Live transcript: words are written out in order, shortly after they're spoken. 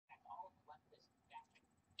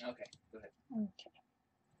Okay, go ahead. Okay.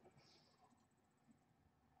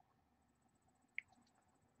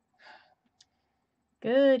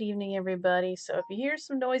 Good evening, everybody. So, if you hear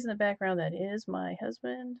some noise in the background, that is my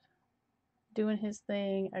husband doing his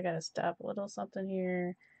thing. I gotta stop a little something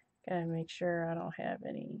here. Gotta make sure I don't have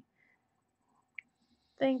anything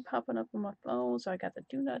popping up on my phone. So, I got the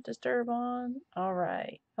do not disturb on. All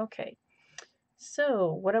right. Okay.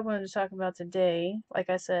 So, what I wanted to talk about today, like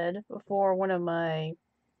I said before, one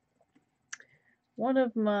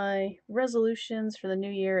of my resolutions for the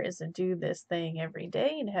new year is to do this thing every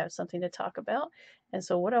day and have something to talk about. And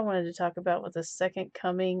so, what I wanted to talk about was the second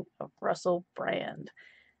coming of Russell Brand.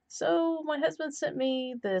 So, my husband sent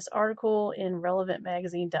me this article in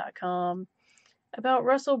relevantmagazine.com about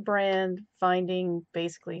Russell Brand finding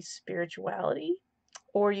basically spirituality,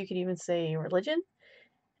 or you could even say religion.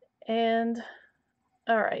 And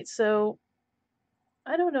all right, so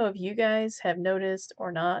I don't know if you guys have noticed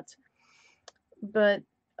or not, but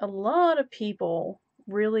a lot of people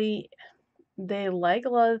really they like a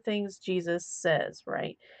lot of things Jesus says,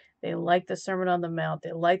 right? They like the Sermon on the Mount.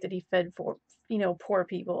 They like that he fed for, poor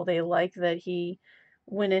people. They like that he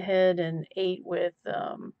went ahead and ate with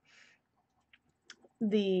the,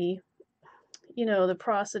 the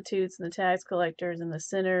prostitutes and the tax collectors and the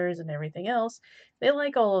sinners and everything else. They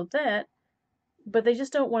like all of that, but they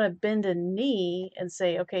just don't want to bend a knee and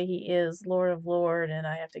say, okay, he is Lord of Lord, and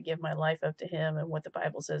I have to give my life up to him, and what the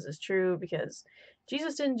Bible says is true, because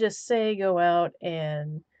Jesus didn't just say go out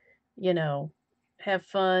and, you know, have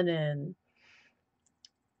fun and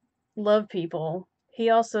love people. He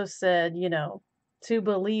also said, to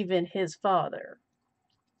believe in his Father,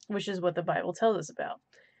 which is what the Bible tells us about.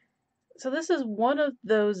 So this is one of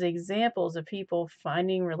those examples of people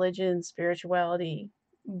finding religion, spirituality,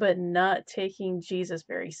 but not taking Jesus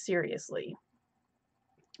very seriously.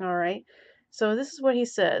 All right. So this is what he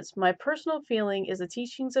says. My personal feeling is the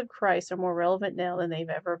teachings of Christ are more relevant now than they've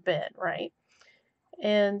ever been, right?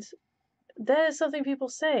 And that is something people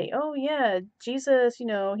say. Oh yeah, Jesus,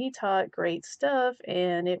 he taught great stuff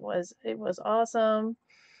and it was awesome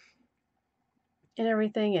and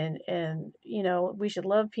everything, and we should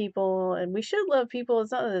love people, and we should love people.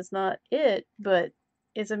 It's not that it's not it, but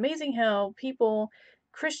it's amazing how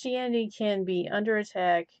Christianity can be under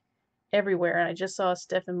attack everywhere. And I just saw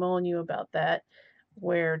Stefan Molyneux about that,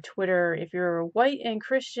 where Twitter, if you're white and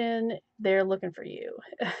Christian, they're looking for you.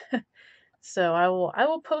 So I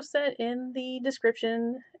will post that in the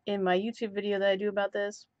description in my YouTube video that I do about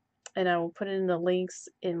this, and I will put it in the links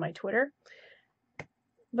in my Twitter.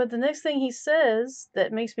 But the next thing he says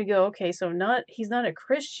that makes me go, okay, so not he's not a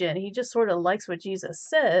Christian. He just sort of likes what Jesus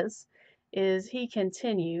says. Is he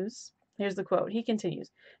continues? Here's the quote. He continues,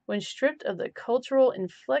 when stripped of the cultural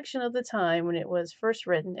inflection of the time when it was first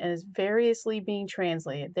written and is variously being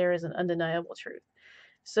translated, there is an undeniable truth.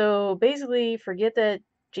 So basically, forget that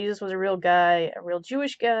Jesus was a real guy, a real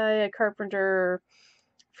Jewish guy, a carpenter.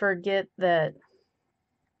 Forget that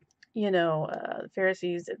the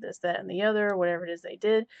Pharisees did this, that, and the other, whatever it is they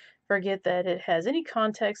did. Forget that it has any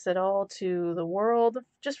context at all to the world.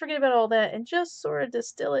 Just forget about all that and just sort of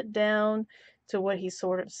distill it down to what he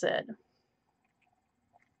sort of said.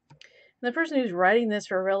 And the person who's writing this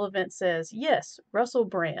for Relevant says, yes, Russell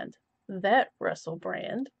Brand, that Russell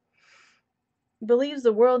Brand, believes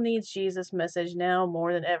the world needs Jesus' message now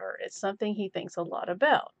more than ever. It's something he thinks a lot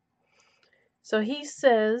about. So he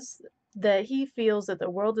says that he feels that the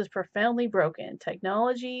world is profoundly broken.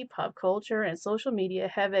 Technology, pop culture, and social media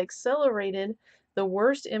have accelerated the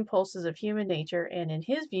worst impulses of human nature, and in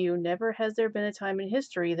his view, never has there been a time in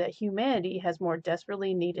history that humanity has more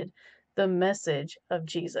desperately needed the message of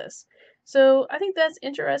Jesus. So I think that's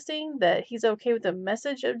interesting that he's okay with the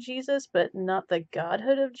message of Jesus, but not the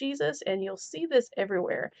godhood of Jesus, and you'll see this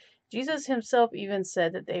everywhere. Jesus himself even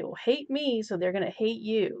said that they will hate me, so they're going to hate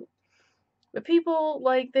you. But people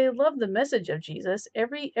like they love the message of Jesus.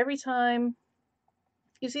 Every time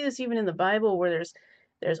you see this even in the Bible where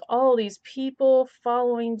there's all these people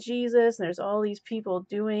following Jesus and there's all these people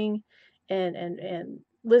doing and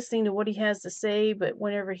listening to what he has to say, but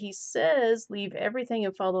whenever he says leave everything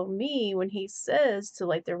and follow me, when he says to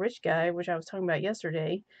like the rich guy, which I was talking about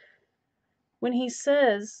yesterday, when he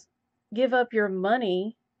says give up your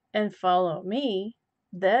money and follow me,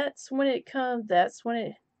 that's when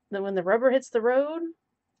the rubber hits the road,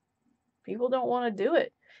 people don't want to do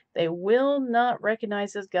it. They will not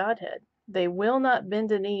recognize his Godhead. They will not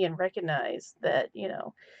bend a knee and recognize that,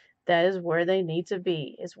 that is where they need to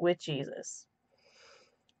be, is with Jesus.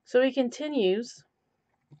 So he continues.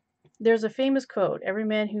 There's a famous quote: every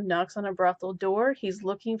man who knocks on a brothel door, he's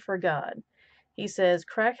looking for God. He says,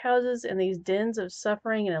 crack houses and these dens of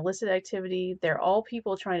suffering and illicit activity, they're all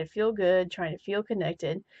people trying to feel good, trying to feel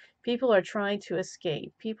connected. People are trying to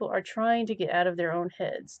escape. People are trying to get out of their own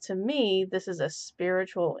heads. To me, this is a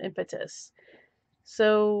spiritual impetus.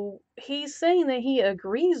 So he's saying that he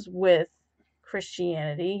agrees with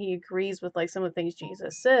Christianity. He agrees with like some of the things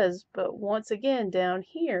Jesus says. But once again, down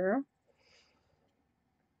here,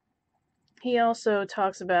 he also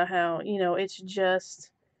talks about how,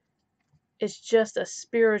 it's just a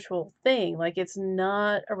spiritual thing. Like it's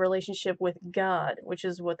not a relationship with God, which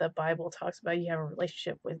is what the Bible talks about. You have a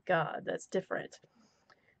relationship with God. That's different.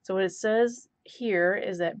 So what it says here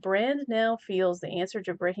is that Brand now feels the answer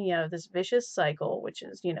to breaking out of this vicious cycle, which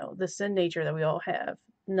is, the sin nature that we all have,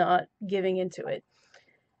 not giving into it.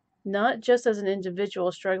 Not just as an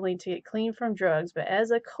individual struggling to get clean from drugs, but as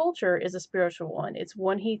a culture is a spiritual one. It's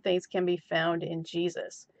one he thinks can be found in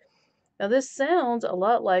Jesus. Now, this sounds a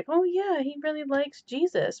lot like, oh, yeah, he really likes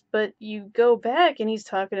Jesus. But you go back and he's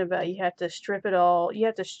talking about you have to strip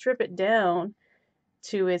it down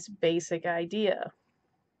to its basic idea.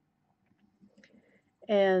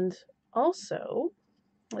 And also,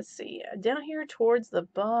 let's see, down here towards the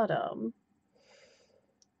bottom,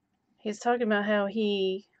 he's talking about how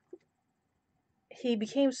he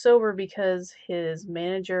became sober because his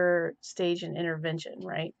manager staged an intervention,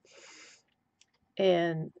 right?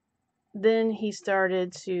 And then he got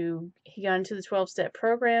into the 12-step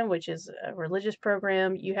program, which is a religious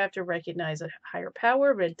program. You have to recognize a higher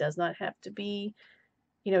power, but it does not have to be,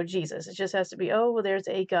 Jesus. It just has to be, oh, well, there's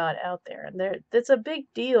a God out there. And that's a big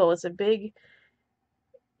deal. It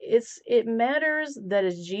matters that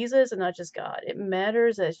it's Jesus and not just God. It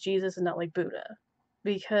matters that it's Jesus and not like Buddha.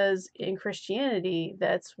 Because in Christianity,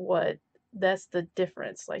 that's the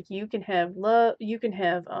difference. Like you can have love, you can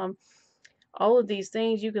have all of these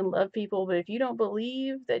things, you can love people, but if you don't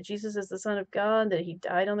believe that Jesus is the Son of God, that he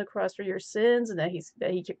died on the cross for your sins, and that he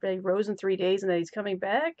rose in 3 days and that he's coming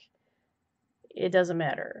back, it doesn't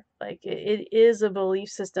matter. Like it is a belief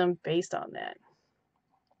system based on that.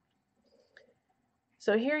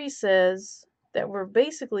 So here he says that what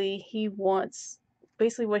he wants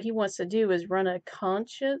to do is run a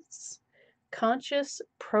conscious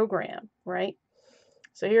program, right?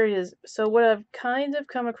 So here it is. So what I've kind of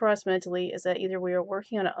come across mentally is that either we are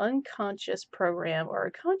working on an unconscious program or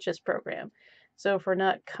a conscious program. So if we're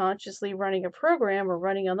not consciously running a program, we're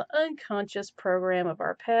running on the unconscious program of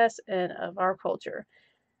our past and of our culture.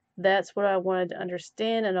 That's what I wanted to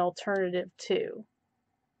understand an alternative to.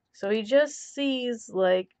 So he just sees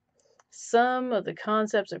like some of the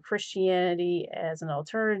concepts of Christianity as an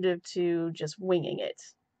alternative to just winging it.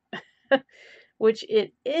 Which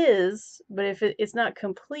it is, but if it's not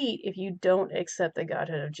complete if you don't accept the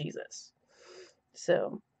Godhead of Jesus.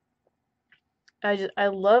 So I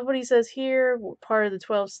love what he says here, part of the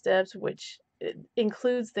 12 steps, which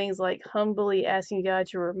includes things like humbly asking God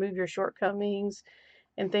to remove your shortcomings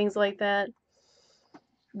and things like that.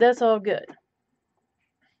 That's all good.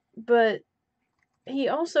 But he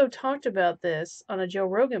also talked about this on a Joe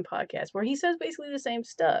Rogan podcast where he says basically the same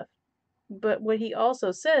stuff. But what he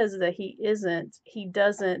also says is that he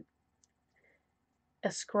doesn't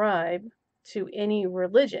ascribe to any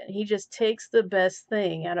religion. He just takes the best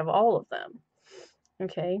thing out of all of them.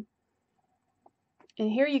 Okay? And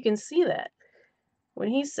here you can see that. When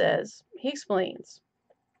he explains,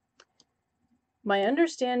 my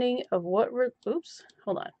understanding of oops,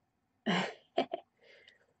 hold on.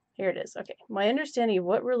 Here it is. Okay. My understanding of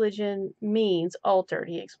what religion means altered,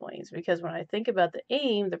 he explains, because when I think about the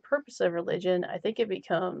aim, the purpose of religion, I think it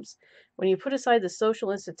becomes when you put aside the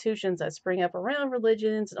social institutions that spring up around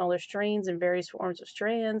religions and all their strains and various forms of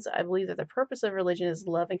strands, I believe that the purpose of religion is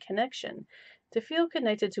love and connection, to feel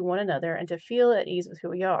connected to one another and to feel at ease with who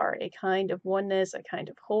we are, a kind of oneness, a kind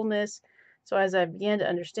of wholeness. So as I began to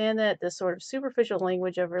understand that, this sort of superficial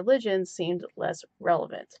language of religion seemed less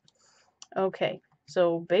relevant. Okay.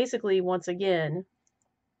 So basically, once again,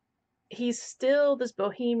 he's still this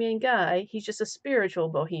bohemian guy. He's just a spiritual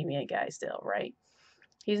bohemian guy still, right?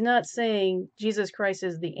 He's not saying Jesus Christ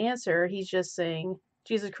is the answer. He's just saying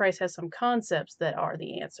Jesus Christ has some concepts that are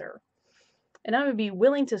the answer. And I would be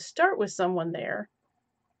willing to start with someone there.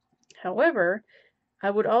 However, I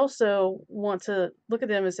would also want to look at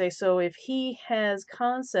them and say, so if he has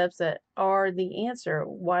concepts that are the answer,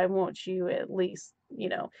 why won't you at least,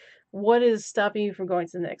 what is stopping you from going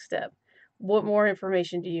to the next step? What more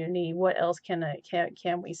information do you need? What else can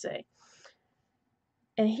we say?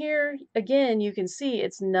 And here again, you can see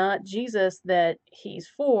it's not Jesus that he's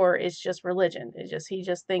for, it's just religion. He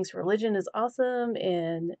just thinks religion is awesome,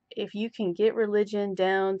 and if you can get religion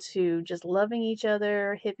down to just loving each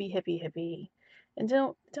other, hippie, hippie, hippie, And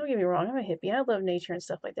don't get me wrong, I'm a hippie. I love nature and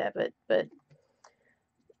stuff like that. But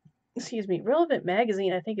excuse me, Relevant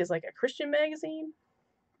Magazine I think is like a Christian magazine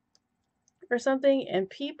or something, and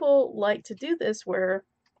people like to do this where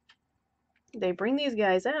they bring these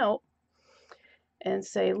guys out and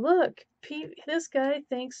say, look, this guy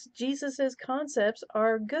thinks Jesus's concepts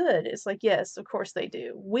are good. It's like, yes, of course they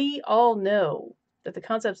do. We all know that the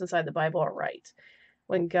concepts inside the Bible are right.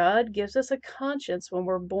 When God gives us a conscience when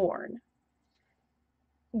we're born,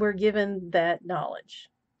 we're given that knowledge.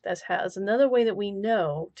 It's another way that we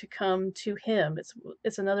know to come to Him.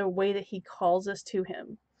 It's another way that He calls us to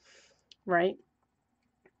Him, right?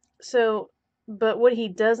 So, but what He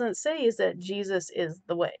doesn't say is that Jesus is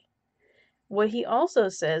the way. What He also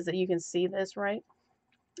says, that you can see this, right?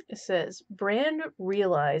 It says, Brand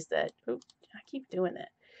realized that, I keep doing that.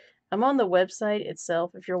 I'm on the website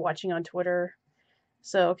itself if you're watching on Twitter.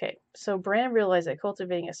 So Brand realized that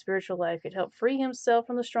cultivating a spiritual life could help free himself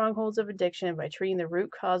from the strongholds of addiction by treating the root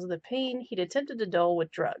cause of the pain he'd attempted to dull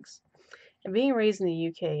with drugs. And being raised in the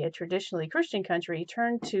UK, a traditionally Christian country, he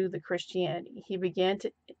turned to the Christianity. He began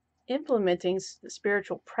to implementing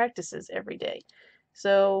spiritual practices every day.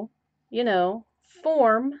 So,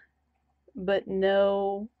 form, but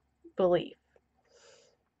no belief.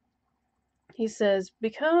 He says,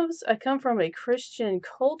 because I come from a Christian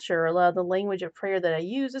culture, a lot of the language of prayer that I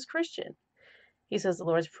use is Christian. He says the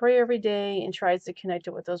Lord's Prayer every day and tries to connect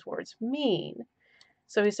to what those words mean.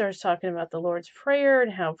 So he starts talking about the Lord's Prayer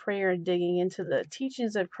and how prayer and digging into the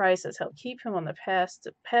teachings of Christ has helped keep him on the path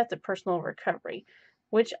to personal recovery,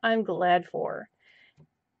 which I'm glad for.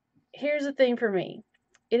 Here's the thing for me.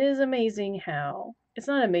 It is amazing how, it's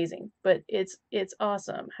not amazing, but it's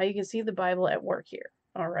awesome how you can see the Bible at work here.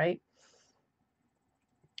 All right.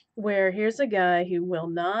 Where here's a guy who will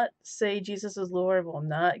not say Jesus is Lord, will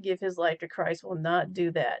not give his life to Christ, will not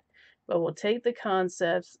do that, but will take the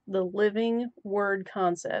concepts, the living word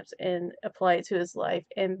concepts, and apply it to his life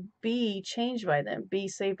and be changed by them, be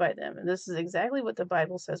saved by them. And this is exactly what the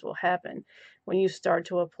Bible says will happen when you start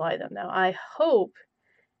to apply them. Now, I hope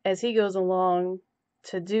as he goes along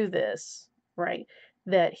to do this, right,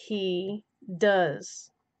 that he does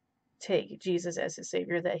take Jesus as his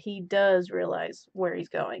Savior, that he does realize where he's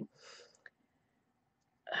going.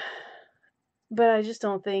 But I just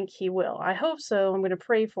don't think he will. I hope so. I'm going to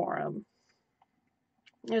pray for him.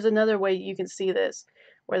 There's another way you can see this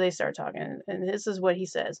where they start talking, and this is what he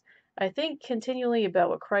says. I think continually about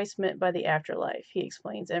what Christ meant by the afterlife, he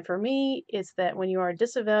explains. And for me, it's that when you are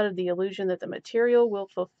disavowed of the illusion that the material will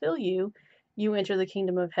fulfill you, you enter the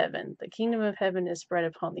kingdom of heaven. The kingdom of heaven is spread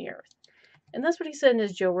upon the earth. And that's what he said in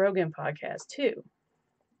his Joe Rogan podcast, too,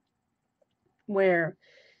 where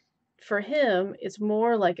for him, it's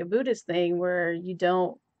more like a Buddhist thing where you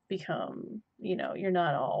don't become, you're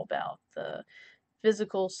not all about the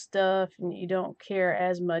physical stuff and you don't care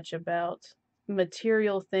as much about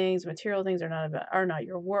material things. Material things are not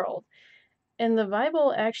your world. And the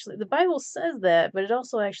Bible says that, but it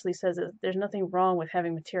also actually says that there's nothing wrong with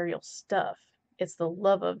having material stuff. It's the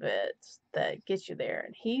love of it that gets you there.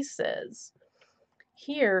 And he says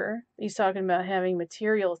here, he's talking about having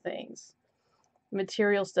material things,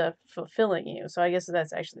 material stuff fulfilling you. So I guess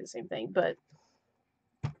that's actually the same thing, but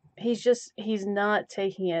he's not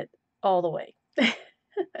taking it all the way.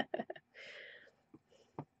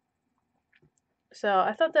 So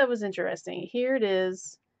I thought that was interesting. Here it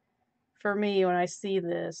is for me when I see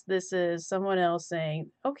this. This is someone else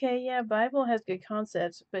saying, okay, yeah, Bible has good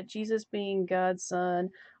concepts, but Jesus being God's son,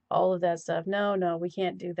 all of that stuff. No, we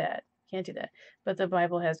can't do that. Can't do that. But the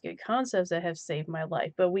Bible has good concepts that have saved my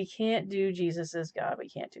life. But we can't do Jesus as God. We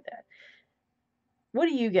can't do that. What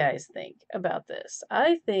do you guys think about this?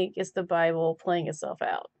 I think it's the Bible playing itself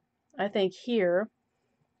out. I think here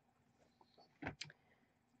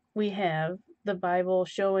we have the Bible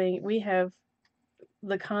showing, we have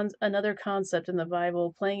another concept in the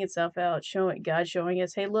Bible playing itself out, showing God showing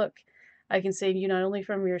us, hey, look, I can save you not only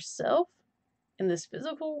from yourself in this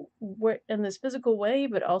physical way,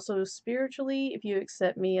 but also spiritually if you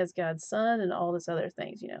accept me as God's son and all this other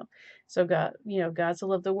things. So God so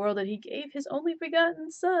loved the world that he gave his only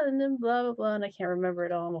begotten son and blah blah blah. And I can't remember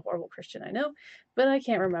it all. I'm a horrible Christian, I know, but I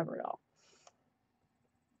can't remember it all.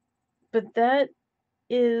 But that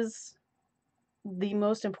is the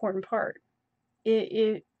most important part.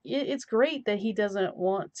 It's great that he doesn't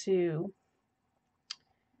want to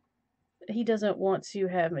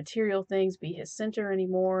have material things be his center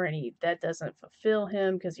anymore, and that doesn't fulfill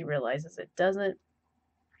him because he realizes it doesn't.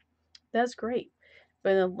 That's great.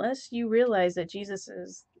 But unless you realize that Jesus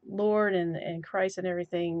is Lord and Christ and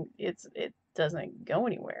everything, it doesn't go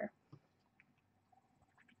anywhere.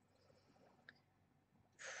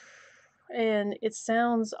 And it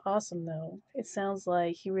sounds awesome, though. It sounds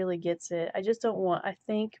like he really gets it. I just don't want, I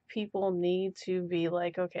think people need to be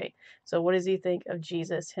like, okay, so what does he think of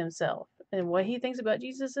Jesus himself? And what he thinks about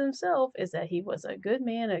Jesus himself is that he was a good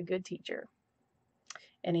man, a good teacher.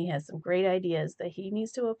 And he has some great ideas that he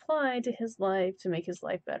needs to apply to his life to make his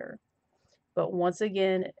life better. But once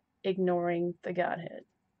again, ignoring the Godhead.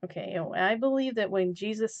 Okay, and I believe that when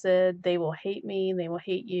Jesus said, they will hate me, they will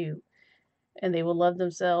hate you, and they will love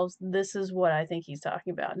themselves, this is what I think he's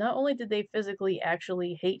talking about. Not only did they physically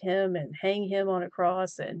actually hate him and hang him on a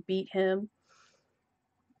cross and beat him,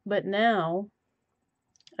 but now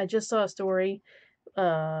I just saw a story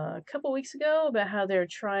a couple weeks ago about how they're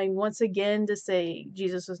trying once again to say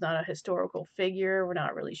Jesus was not a historical figure. We're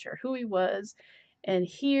not really sure who he was. And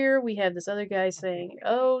here we have this other guy saying,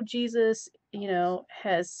 oh, Jesus,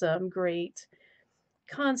 has some great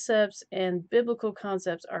concepts, and biblical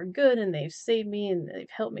concepts are good and they've saved me and they've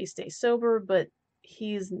helped me stay sober, but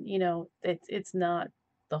he's, it's not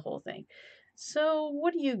the whole thing. So,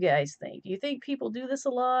 what do you guys think? Do you think people do this a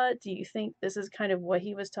lot? Do you think this is kind of what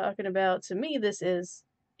he was talking about? To me, this is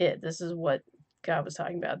it. This is what God was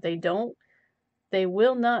talking about. They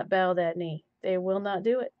will not bow that knee. They will not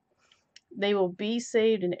do it. They will be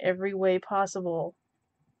saved in every way possible,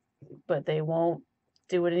 but they won't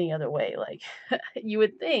do it any other way. Like, you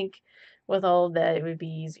would think with all of that, it would be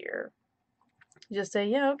easier. Just say,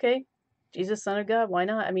 yeah, okay, Jesus, Son of God, why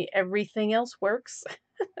not? I mean, everything else works.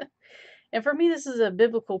 And for me, this is a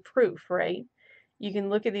biblical proof, right? You can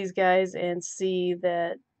look at these guys and see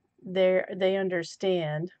that they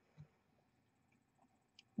understand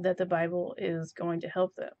that the Bible is going to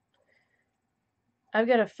help them. I've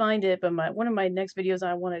got to find it, but one of my next videos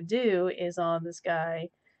I want to do is on this guy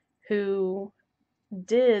who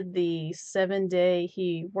did the 7 day.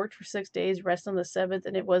 He worked for 6 days, rest on the seventh,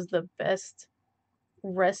 and it was the best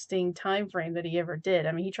resting time frame that he ever did.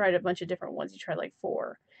 I mean, he tried a bunch of different ones. He tried like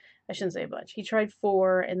four. I shouldn't say a bunch. He tried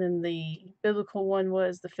four, and then the biblical one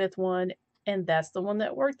was the fifth one, and that's the one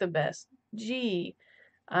that worked the best. Gee,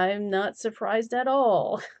 I'm not surprised at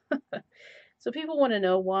all. So people want to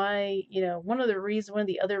know why, one of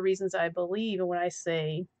the other reasons I believe, and when I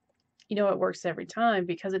say, it works every time,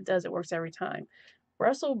 because it does, it works every time.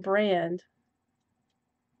 Russell Brand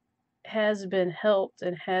has been helped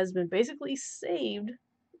and has been basically saved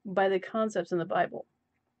by the concepts in the Bible.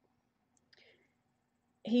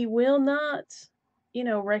 He will not,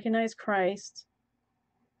 recognize Christ,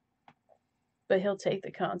 but he'll take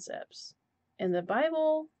the concepts. And the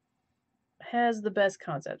Bible has the best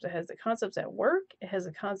concepts. It has the concepts that work, it has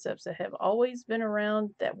the concepts that have always been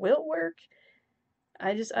around that will work.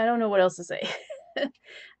 I don't know what else to say.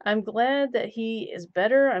 I'm glad that he is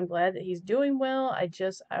better. I'm glad that he's doing well.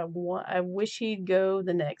 I wish he'd go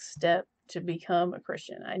the next step to become a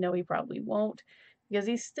Christian. I know he probably won't, because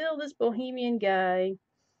he's still this bohemian guy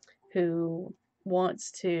who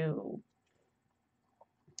wants to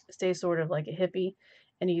stay sort of like a hippie,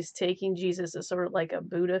 and he's taking Jesus as sort of like a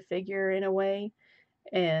Buddha figure in a way,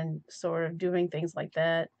 and sort of doing things like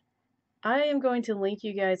that. I am going to link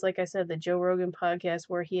you guys, like I said, the Joe Rogan podcast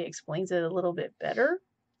where he explains it a little bit better,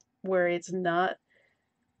 where it's not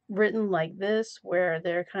written like this, where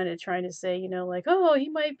they're kind of trying to say, like, oh, he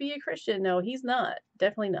might be a Christian. No, he's not.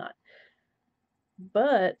 Definitely not.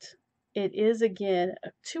 But it is, again,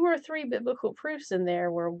 2 or 3 biblical proofs in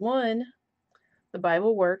there where, one, the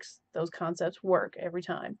Bible works, those concepts work every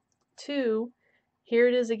time. 2, here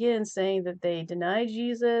it is again saying that they deny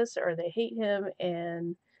Jesus or they hate him,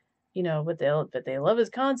 and but they love his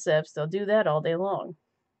concepts. They'll do that all day long.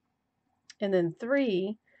 And then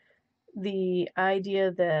 3, the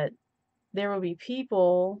idea that there will be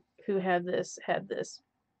people who have this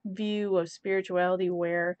view of spirituality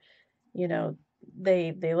where, you know,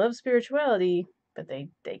 they love spirituality, but they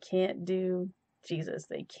can't do Jesus.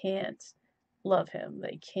 They can't love him.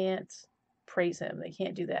 They can't praise him. They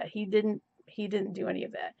can't do that. He didn't do any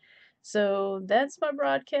of that. So that's my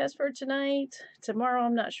broadcast for tonight. Tomorrow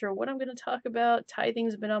I'm not sure what I'm going to talk about.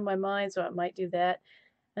 Tithing's been on my mind, so I might do that.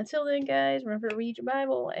 Until then, guys, remember to read your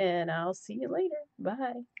Bible, and I'll see you later.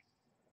 Bye.